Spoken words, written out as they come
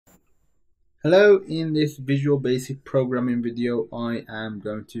Hello, in this Visual Basic programming video, I am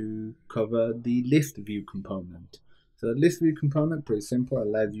going to cover the ListView component. So the ListView component, pretty simple,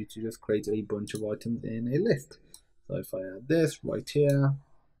 allows you to just create a bunch of items in a list. So if I add this right here,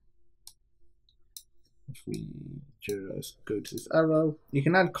 if we just go to this arrow, you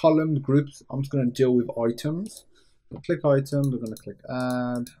can add columns, groups. I'm just going to deal with items. So click item, we're going to click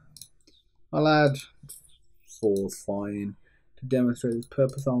add. I'll add 4, fine. To demonstrate this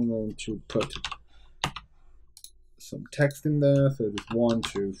purpose, I'm going to put some text in there, so just 1,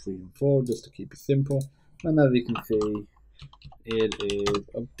 2, 3, and 4, just to keep it simple. And as you can see, it is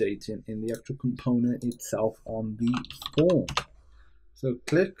updating in the actual component itself on the form. So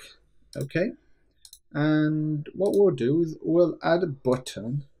click OK, and what we'll do is we'll add a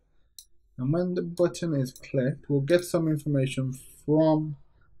button, and when the button is clicked, we'll get some information from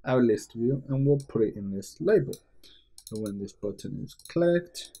our list view and we'll put it in this label. So when this button is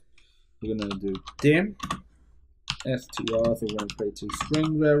clicked, we're going to do dim str, so we're going to create a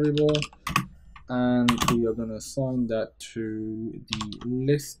string variable, and we are going to assign that to the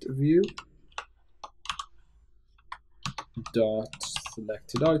list view dot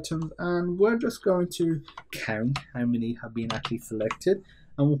selected items, and we're just going to count how many have been actually selected,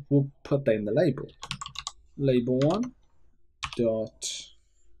 and we'll put that in the label. Label1 dot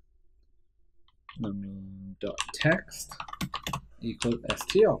text equals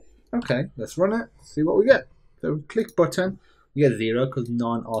str. Okay, let's run it, see what we get. So we click button, we get 0 because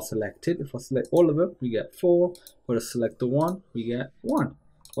none are selected. If I select all of them, we get 4. If I select the 1, we get 1.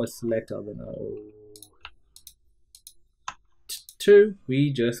 If I select, I don't know, 2,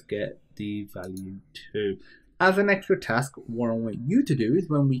 we just get the value 2. As an extra task, what I want you to do is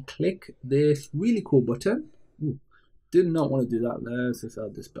when we click this really cool button, did not want to do that, let's just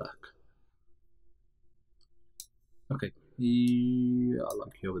add this back. Okay, yeah, I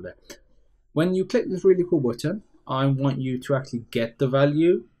like you over there. When you click this really cool button, I want you to actually get the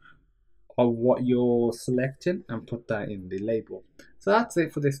value of what you're selecting and put that in the label. So that's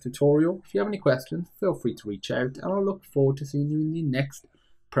it for this tutorial. If you have any questions, feel free to reach out, and I'll look forward to seeing you in the next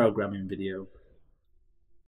programming video.